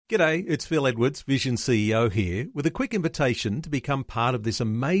G'day, it's Phil Edwards, Vision CEO here, with a quick invitation to become part of this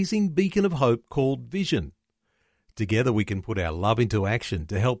amazing beacon of hope called Vision. Together we can put our love into action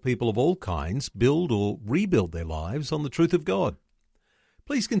to help people of all kinds build or rebuild their lives on the truth of God.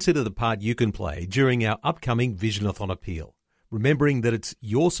 Please consider the part you can play during our upcoming Visionathon appeal, remembering that it's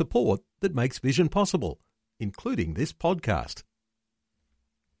your support that makes Vision possible, including this podcast.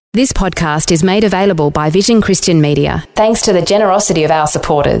 This podcast is made available by Vision Christian Media, thanks to the generosity of our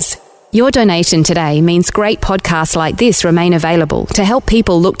supporters. Your donation today means great podcasts like this remain available to help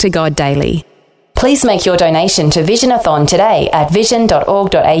people look to God daily. Please make your donation to Visionathon today at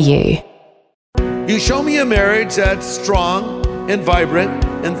vision.org.au. You show me a marriage that's strong and vibrant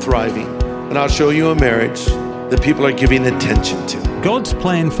and thriving, and I'll show you a marriage that people are giving attention to. God's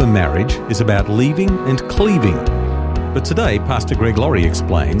plan for marriage is about leaving and cleaving. But today, Pastor Greg Laurie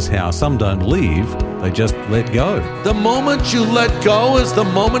explains how some don't leave, they just let go. The moment you let go is the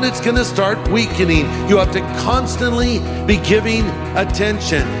moment it's going to start weakening. You have to constantly be giving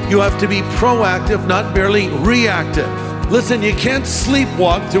attention. You have to be proactive, not merely reactive. Listen, you can't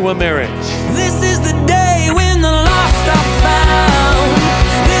sleepwalk through a marriage. This is the day when the lost are found.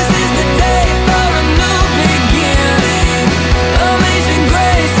 This is the day for a new beginning. Amazing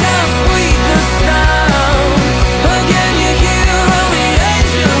grace, how sweet the sound. Again you hear all the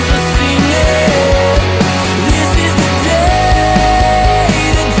angels are singing. This is the day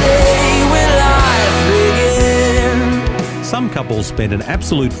when life begins. Some couples spend an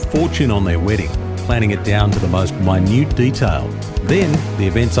absolute fortune on their wedding, planning it down to the most minute detail. Then the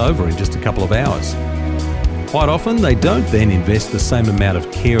event's over in just a couple of hours. Quite often they don't then invest the same amount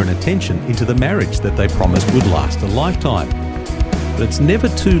of care and attention into the marriage that they promised would last a lifetime. But it's never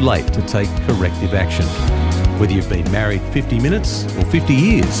too late to take corrective action. Whether you've been married 50 minutes or 50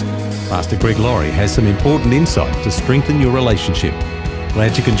 years, Pastor Greg Laurie has some important insight to strengthen your relationship.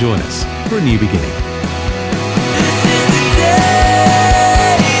 Glad you can join us for a new beginning.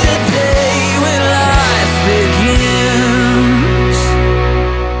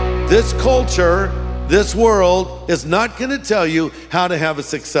 This culture, this world is not going to tell you how to have a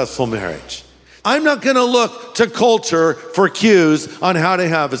successful marriage. I'm not going to look to culture for cues on how to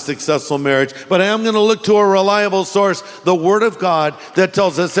have a successful marriage, but I am going to look to a reliable source, the Word of God, that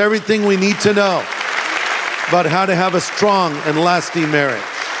tells us everything we need to know about how to have a strong and lasting marriage.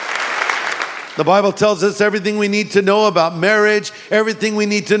 The Bible tells us everything we need to know about marriage, everything we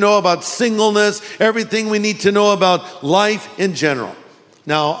need to know about singleness, everything we need to know about life in general.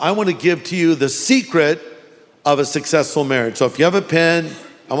 Now, I want to give to you the secret of a successful marriage. So if you have a pen,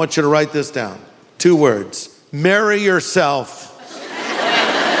 I want you to write this down. 2 words. Marry yourself.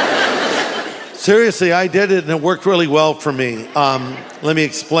 Seriously, I did it and it worked really well for me. Let me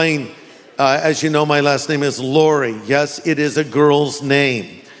explain. As you know, my last name is Laurie. Yes, it is a girl's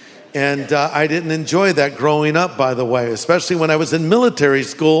name. And I didn't enjoy that growing up, by the way, especially when I was in military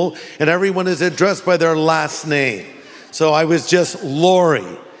school and everyone is addressed by their last name. So I was just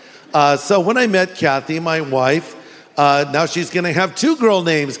Laurie. So when I met Kathy, my wife, now she's going to have 2 girl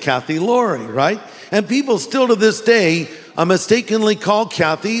names, Kathy Laurie, right? And people still to this day mistakenly call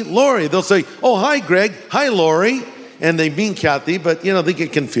Kathy Laurie. They'll say, oh, hi, Greg. Hi, Laurie. And they mean Kathy, but, they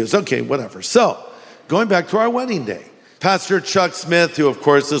get confused. Okay, whatever. So going back to our wedding day, Pastor Chuck Smith, who, of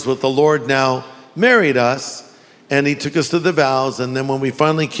course, is with the Lord now, married us. And he took us to the vows. And then when we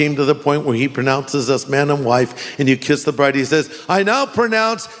finally came to the point where he pronounces us man and wife, and you kiss the bride, he says, I now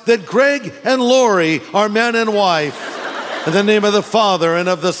pronounce that Greg and Laurie are man and wife. In the name of the Father, and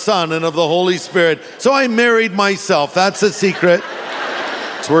of the Son, and of the Holy Spirit. So I married myself. That's a secret.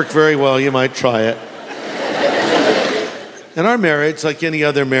 It's worked very well. You might try it. And our marriage, like any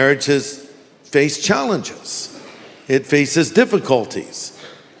other marriage, has faced challenges. It faces difficulties.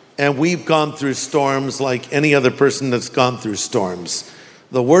 And we've gone through storms like any other person that's gone through storms.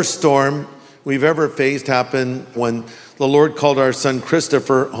 The worst storm we've ever faced happened when the Lord called our son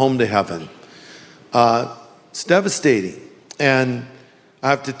Christopher home to heaven. It's devastating. And I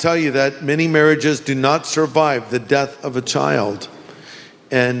have to tell you that many marriages do not survive the death of a child.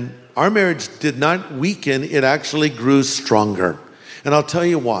 And our marriage did not weaken, it actually grew stronger. And I'll tell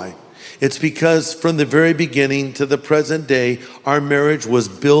you why. It's because from the very beginning to the present day, our marriage was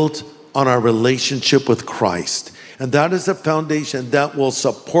built on our relationship with Christ. And that is a foundation that will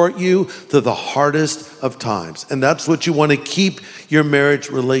support you through the hardest of times. And that's what you want to keep your marriage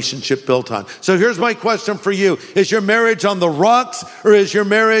relationship built on. So here's my question for you. Is your marriage on the rocks, or is your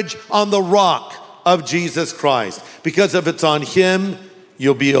marriage on the rock of Jesus Christ? Because if it's on Him,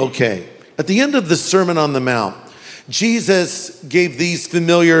 you'll be okay. At the end of the Sermon on the Mount, Jesus gave these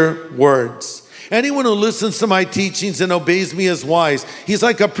familiar words. Anyone who listens to my teachings and obeys me is wise. He's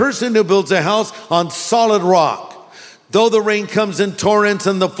like a person who builds a house on solid rock. Though the rain comes in torrents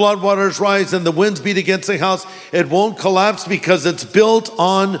and the floodwaters rise and the winds beat against the house, it won't collapse because it's built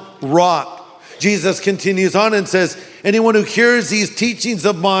on rock. Jesus continues on and says, anyone who hears these teachings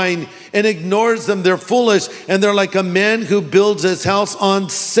of mine and ignores them, they're foolish, and they're like a man who builds his house on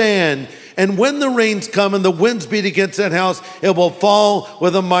sand. And when the rains come and the winds beat against that house, it will fall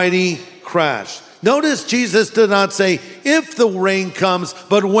with a mighty crash. Notice Jesus did not say if the rain comes,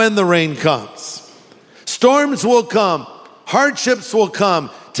 but when the rain comes. Storms will come, hardships will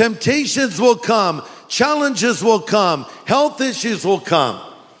come, temptations will come, challenges will come, health issues will come.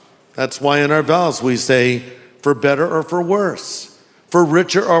 That's why in our vows we say, for better or for worse, for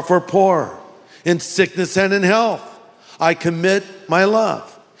richer or for poor, in sickness and in health, I commit my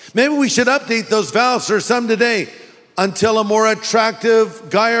love. Maybe we should update those vows for some today, until a more attractive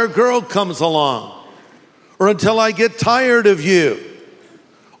guy or girl comes along, or until I get tired of you,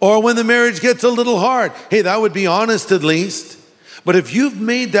 or when the marriage gets a little hard. Hey, that would be honest at least. But if you've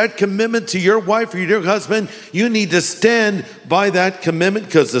made that commitment to your wife or your husband, you need to stand by that commitment,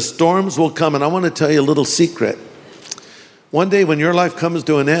 because the storms will come. And I want to tell you a little secret. One day when your life comes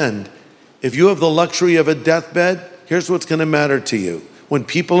to an end, if you have the luxury of a deathbed, here's what's going to matter to you. When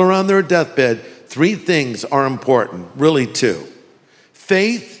people are on their deathbed, 3 things are important, really 2.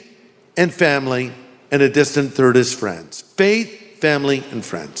 Faith and family, and a distant third is friends. Faith, family, and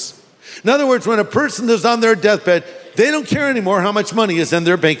friends. In other words, when a person is on their deathbed, they don't care anymore how much money is in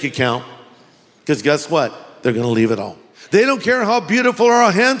their bank account, because guess what? They're going to leave it all. They don't care how beautiful or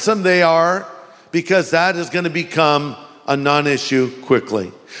how handsome they are, because that is going to become a non-issue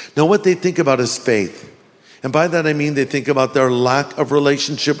quickly. Now, what they think about is faith. And by that I mean they think about their lack of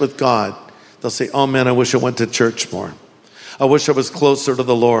relationship with God. They'll say, oh man, I wish I went to church more. I wish I was closer to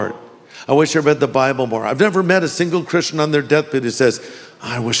the Lord. I wish I read the Bible more. I've never met a single Christian on their deathbed who says,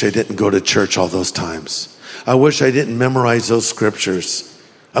 I wish I didn't go to church all those times. I wish I didn't memorize those scriptures.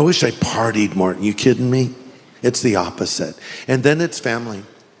 I wish I partied more. Are you kidding me? It's the opposite. And then it's family.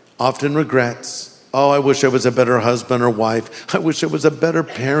 Often regrets. Oh, I wish I was a better husband or wife. I wish I was a better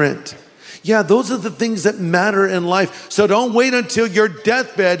parent. Yeah, those are the things that matter in life. So don't wait until your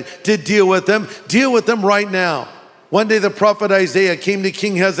deathbed to deal with them. Deal with them right now. One day the prophet Isaiah came to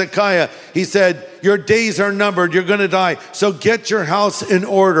King Hezekiah. He said, your days are numbered. You're going to die. So get your house in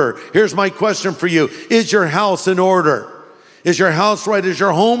order. Here's my question for you. Is your house in order? Is your house right? Is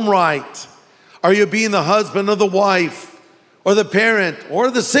your home right? Are you being the husband or the wife or the parent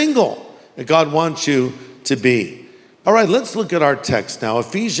or the single that God wants you to be? All right, let's look at our text now,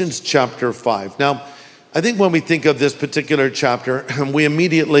 Ephesians chapter 5. Now, I think when we think of this particular chapter, we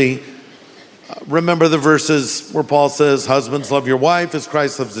immediately remember the verses where Paul says, husbands, love your wife as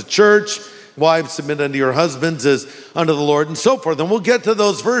Christ loves the church. Wives, submit unto your husbands as unto the Lord, and so forth. And we'll get to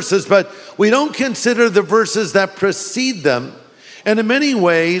those verses, but we don't consider the verses that precede them. And in many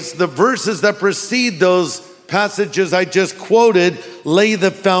ways, the verses that precede those passages I just quoted lay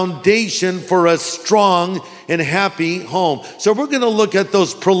the foundation for a strong and happy home. So we're going to look at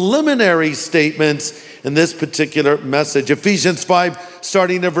those preliminary statements in this particular message. Ephesians 5,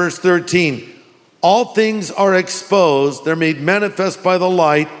 starting at verse 13. All things are exposed, they're made manifest by the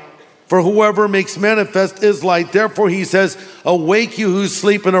light, for whoever makes manifest is light. Therefore he says, awake you who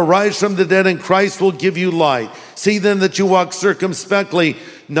sleep and arise from the dead, and Christ will give you light. See then that you walk circumspectly,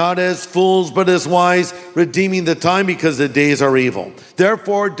 not as fools, but as wise, redeeming the time, because the days are evil.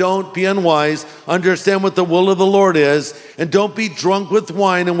 Therefore, don't be unwise. Understand what the will of the Lord is, and don't be drunk with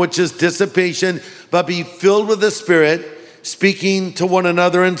wine, in which is dissipation, but be filled with the Spirit, speaking to one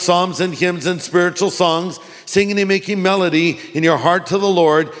another in psalms and hymns and spiritual songs, singing and making melody in your heart to the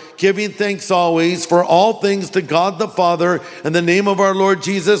Lord, giving thanks always for all things to God the Father in the name of our Lord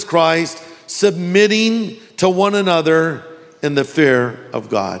Jesus Christ, submitting to one another in the fear of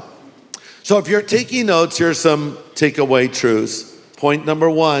God. So if you're taking notes, here's some takeaway truths. Point number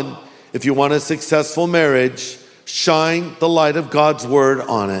 1, if you want a successful marriage, shine the light of God's word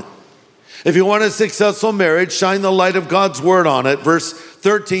on it. If you want a successful marriage, shine the light of God's word on it. Verse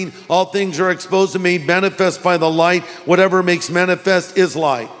 13, all things are exposed and made manifest by the light. Whatever makes manifest is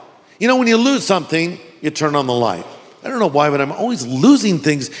light. You know, when you lose something, you turn on the light. I don't know why, but I'm always losing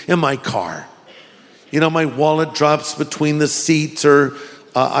things in my car. You know, my wallet drops between the seats, or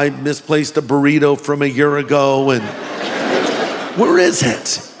I misplaced a burrito from a year ago, and where is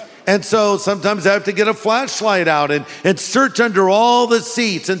it? And so sometimes I have to get a flashlight out and search under all the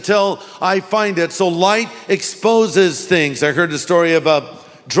seats until I find it. So light exposes things. I heard a story of a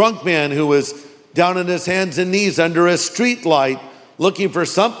drunk man who was down on his hands and knees under a street light looking for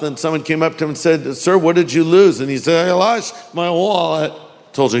something. Someone came up to him and said, "Sir, what did you lose?" And he said, "I lost my wallet."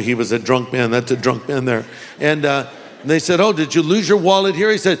 Told you he was a drunk man. That's a drunk man there. And they said, "Oh, did you lose your wallet here?"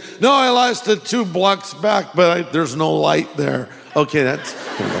 He said, "No, I lost it 2 blocks back, but there's no light there." Okay, that's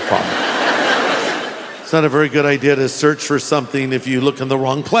kind of a problem. It's not a very good idea to search for something if you look in the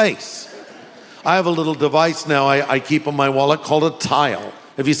wrong place. I have a little device now I keep in my wallet called a tile.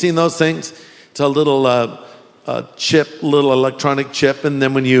 Have you seen those things? It's a little chip, little electronic chip, and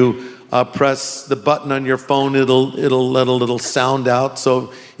then when you press the button on your phone, it'll let a little sound out,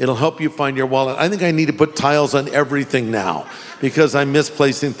 so it'll help you find your wallet. I think I need to put tiles on everything now because I'm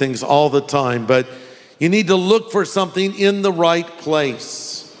misplacing things all the time, but you need to look for something in the right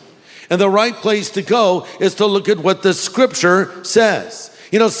place. And the right place to go is to look at what the scripture says.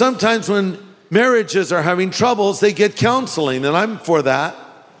 You know, sometimes when marriages are having troubles, they get counseling, and I'm for that,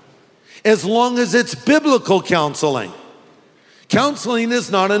 as long as it's biblical counseling. Counseling is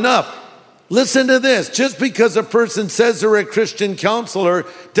not enough. Listen to this. Just because a person says they're a Christian counselor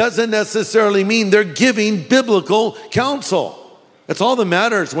doesn't necessarily mean they're giving biblical counsel. That's all that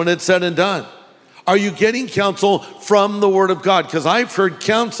matters when it's said and done. Are you getting counsel from the Word of God? Because I've heard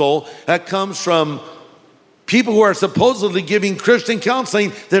counsel that comes from people who are supposedly giving Christian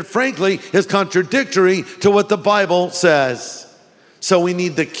counseling that frankly is contradictory to what the Bible says. So we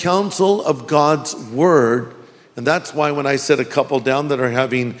need the counsel of God's Word. And that's why when I sit a couple down that are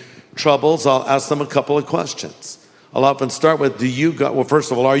having troubles, I'll ask them a couple of questions. I'll often start with, well,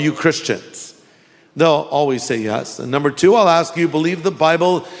 first of all, are you Christians? They'll always say yes. And number 2, I'll ask, you believe the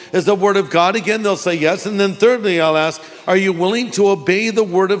Bible is the Word of God? Again, they'll say yes. And then thirdly, I'll ask, are you willing to obey the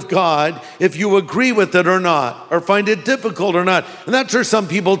Word of God if you agree with it or not, or find it difficult or not? And that's where some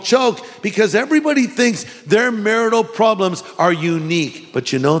people choke, because everybody thinks their marital problems are unique,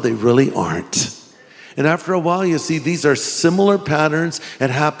 but you know they really aren't. And after a while, you see these are similar patterns that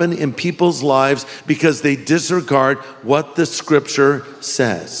happen in people's lives because they disregard what the scripture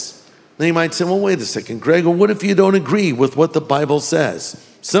says. Now you might say, well, wait a second, Greg, well, what if you don't agree with what the Bible says?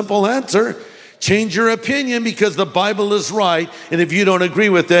 Simple answer, change your opinion because the Bible is right, and if you don't agree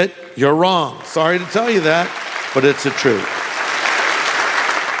with it, you're wrong. Sorry to tell you that, but it's the truth.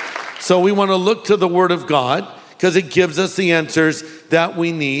 So we want to look to the Word of God because it gives us the answers that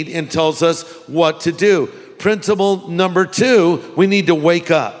we need and tells us what to do. Principle number 2, we need to wake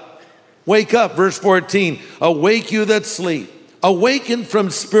up. Wake up, verse 14. Awake you that sleep. Awaken from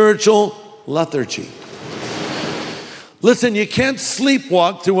spiritual lethargy. Listen, you can't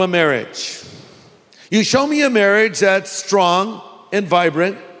sleepwalk through a marriage. You show me a marriage that's strong and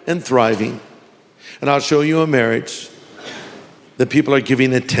vibrant and thriving, and I'll show you a marriage that people are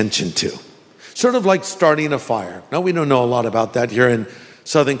giving attention to. Sort of like starting a fire. Now, we don't know a lot about that here in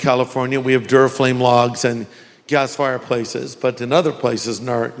Southern California. We have Duraflame logs and gas fireplaces, but in other places in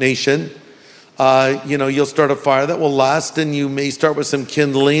our nation, you'll start a fire that will last, and you may start with some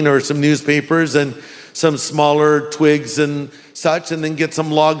kindling or some newspapers and some smaller twigs and such, and then get some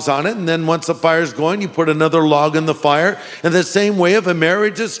logs on it. And then once the fire's going, you put another log in the fire. And the same way, if a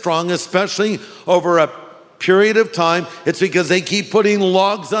marriage is strong, especially over a period of time, it's because they keep putting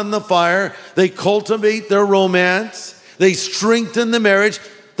logs on the fire. They cultivate their romance. They strengthen the marriage.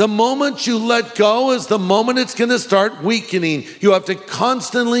 The moment you let go is the moment it's going to start weakening. You have to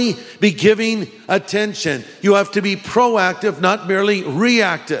constantly be giving attention. You have to be proactive, not merely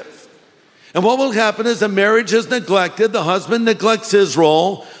reactive. And what will happen is a marriage is neglected. The husband neglects his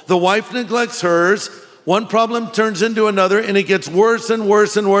role. The wife neglects hers. One problem turns into another, and it gets worse and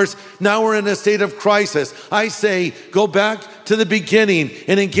worse and worse. Now we're in a state of crisis. I say, go back to the beginning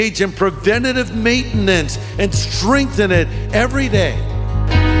and engage in preventative maintenance and strengthen it every day.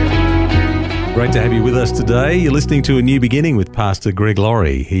 Great to have you with us today. You're listening to A New Beginning with Pastor Greg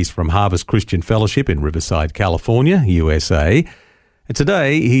Laurie. He's from Harvest Christian Fellowship in Riverside, California, USA. And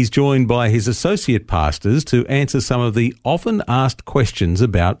today he's joined by his associate pastors to answer some of the often asked questions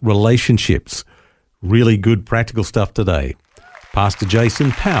about relationships. Really good practical stuff today. Pastor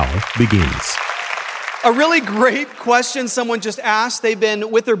Jason Powell begins. A really great question someone just asked. They've been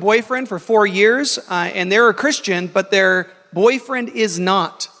with their boyfriend for 4 years, and they're a Christian, but their boyfriend is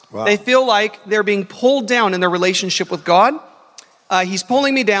not. Wow. They feel like they're being pulled down in their relationship with God. He's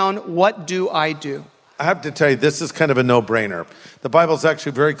pulling me down. What do I do? I have to tell you, this is kind of a no-brainer. The Bible's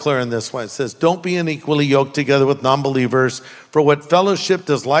actually very clear in this one. It says, don't be unequally yoked together with non-believers, for what fellowship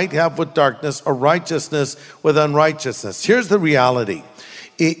does light have with darkness, or righteousness with unrighteousness? Here's the reality.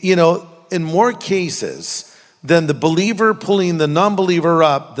 In more cases than the believer pulling the non-believer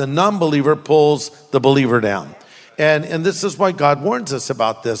up, the non-believer pulls the believer down. And this is why God warns us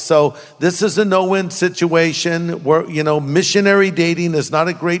about this. So this is a no-win situation where, missionary dating is not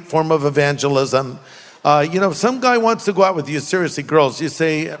a great form of evangelism. If some guy wants to go out with you, seriously, girls, you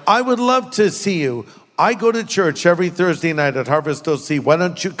say, I would love to see you. I go to church every Thursday night at Harvest OC. Why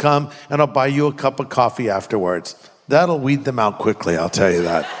don't you come and I'll buy you a cup of coffee afterwards? That'll weed them out quickly, I'll tell you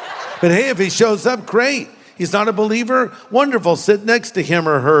that. But hey, if he shows up, great. He's not a believer? Wonderful. Sit next to him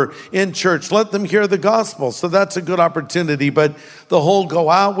or her in church. Let them hear the gospel. So that's a good opportunity. But the whole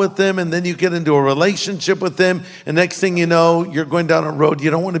go out with them and then you get into a relationship with them. And next thing you know, you're going down a road you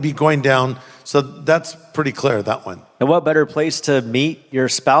don't want to be going down. So that's pretty clear, that one. And what better place to meet your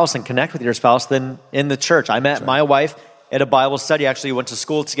spouse and connect with your spouse than in the church? I met my wife at a Bible study. Actually, went to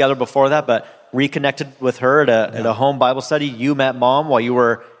school together before that, but reconnected with her at a home Bible study. You met Mom while you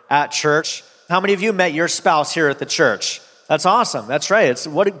were at church. How many of you met your spouse here at the church? That's awesome. That's right.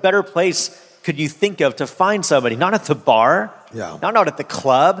 What better place could you think of to find somebody? Not at the bar, not out at the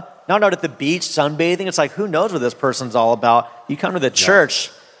club, not out at the beach sunbathing. It's like, who knows what this person's all about? You come to the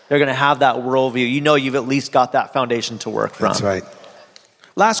church, they're going to have that worldview. You've at least got that foundation to work from. That's right.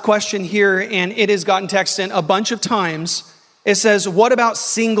 Last question here, and it has gotten texted in a bunch of times. It says, what about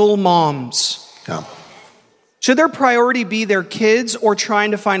single moms? Yeah. Should their priority be their kids or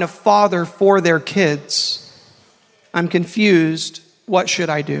trying to find a father for their kids? I'm confused. What should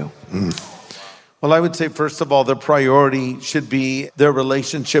I do? Well, I would say, first of all, their priority should be their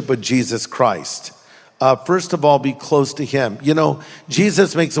relationship with Jesus Christ. First of all, be close to him.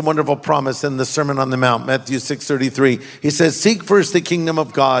 Jesus makes a wonderful promise in the Sermon on the Mount, Matthew 6:33. He says, seek first the kingdom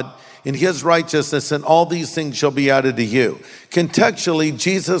of God and his righteousness, and all these things shall be added to you. Contextually,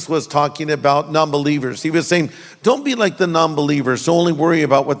 Jesus was talking about non-believers. He was saying, don't be like the non-believers, so only worry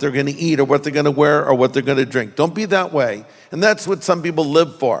about what they're going to eat or what they're going to wear or what they're going to drink. Don't be that way. And that's what some people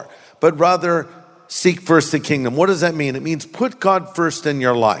live for. But rather, seek first the kingdom. What does that mean? It means put God first in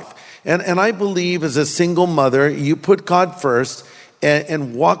your life. And I believe as a single mother, you put God first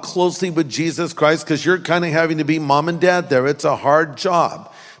and walk closely with Jesus Christ, because you're kind of having to be mom and dad there. It's a hard job.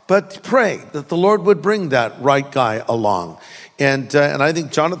 But pray that the Lord would bring that right guy along. And I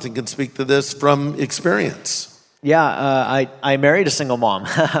think Jonathan can speak to this from experience. Yeah, I married a single mom.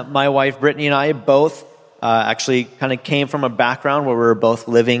 My wife, Brittany, and I both actually kind of came from a background where we were both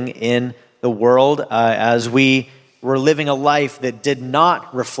living in the world as we were living a life that did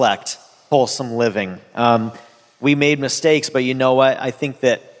not reflect wholesome living. We made mistakes, but you know what? I think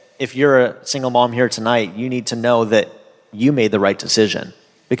that if you're a single mom here tonight, you need to know that you made the right decision.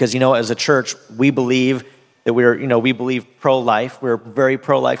 Because, as a church, we believe that we believe pro-life. We're very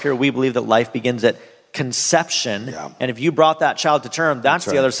pro-life here. We believe that life begins at conception. Yeah. And if you brought that child to term, that's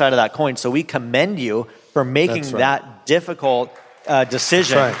the other side of that coin. So we commend you for making that difficult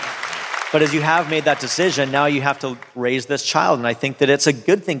decision. That's right. But as you have made that decision, now you have to raise this child. And I think that it's a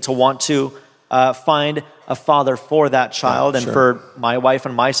good thing to want to find a father for that child. And for my wife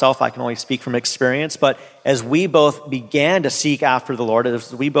and myself, I can only speak from experience. But as we both began to seek after the Lord,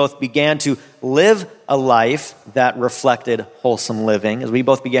 as we both began to live a life that reflected wholesome living, as we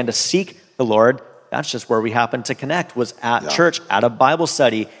both began to seek the Lord, that's just where we happened to connect, was at church, at a Bible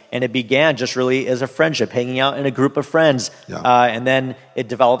study. And it began just really as a friendship, hanging out in a group of friends. And then it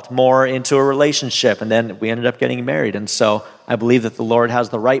developed more into a relationship. And then we ended up getting married. And so I believe that the Lord has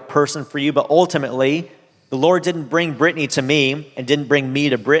the right person for you. But ultimately, the Lord didn't bring Brittany to me and didn't bring me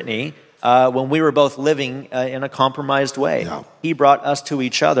to Brittany when we were both living in a compromised way. He brought us to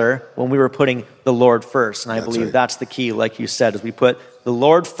each other when we were putting the Lord first. And I believe that's the key, like you said, is we put the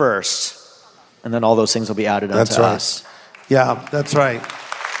Lord first. And then all those things will be added unto us. Yeah, that's right.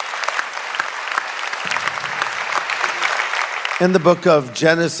 In the book of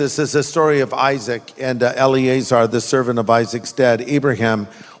Genesis is a story of Isaac and Eleazar, the servant of Isaac's dad. Abraham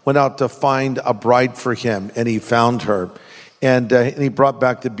went out to find a bride for him, and he found her. And he brought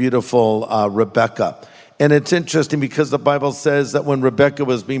back the beautiful Rebekah. And it's interesting because the Bible says that when Rebekah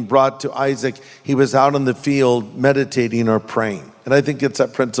was being brought to Isaac, he was out in the field meditating or praying. And I think it's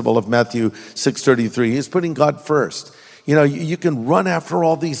that principle of Matthew 6:33. He's putting God first. You can run after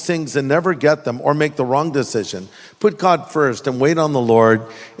all these things and never get them or make the wrong decision. Put God first and wait on the Lord,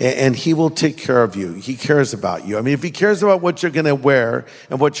 and he will take care of you. He cares about you. I mean, if he cares about what you're going to wear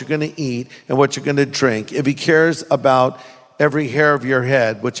and what you're going to eat and what you're going to drink, if he cares about every hair of your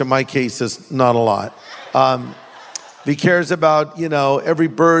head, which in my case is not a lot, if he cares about, every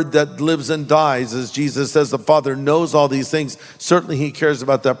bird that lives and dies, as Jesus says, the Father knows all these things. Certainly he cares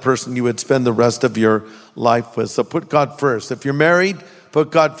about that person you would spend the rest of your life with. So put God first. If you're married, put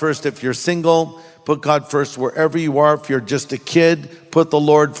God first. If you're single, put God first wherever you are. If you're just a kid, put the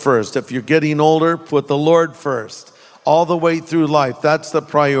Lord first. If you're getting older, put the Lord first. All the way through life, that's the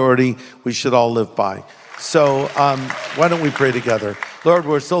priority we should all live by. So why don't we pray together? Lord,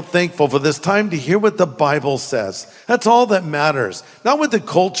 we're so thankful for this time to hear what the Bible says. That's all that matters, not what the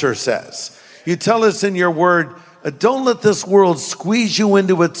culture says. You tell us in your word, don't let this world squeeze you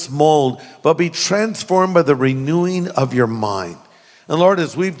into its mold, but be transformed by the renewing of your mind. And Lord,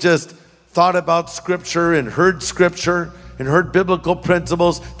 as we've just thought about Scripture and heard biblical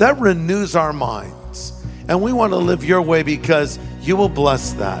principles, that renews our minds. And we want to live your way because you will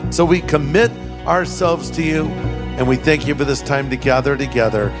bless that. So we commit ourselves to you, and we thank you for this time to gather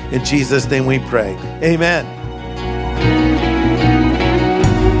together. In Jesus' name we pray. Amen.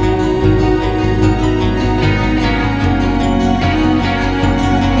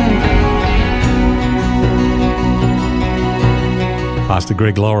 Pastor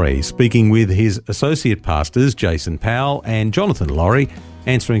Greg Laurie speaking with his associate pastors Jason Powell and Jonathan Laurie,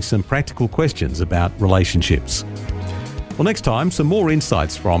 answering some practical questions about relationships. Well, next time, some more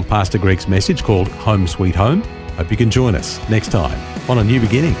insights from Pastor Greg's message called Home Sweet Home. Hope you can join us next time on A New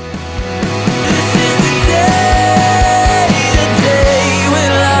Beginning. This is the day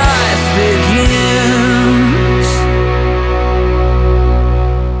when life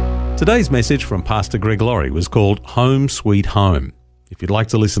begins. Today's message from Pastor Greg Laurie was called Home Sweet Home. If you'd like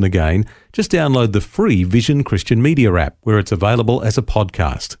to listen again, just download the free Vision Christian Media app where it's available as a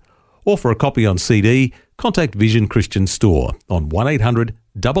podcast. Or for a copy on CD, contact Vision Christian Store on 1800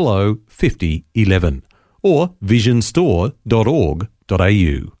 00 50 11 or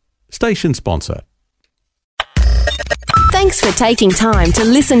visionstore.org.au. Station sponsor. Thanks for taking time to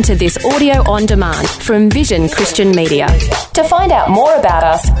listen to this audio on demand from Vision Christian Media. To find out more about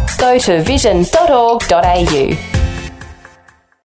us, go to vision.org.au.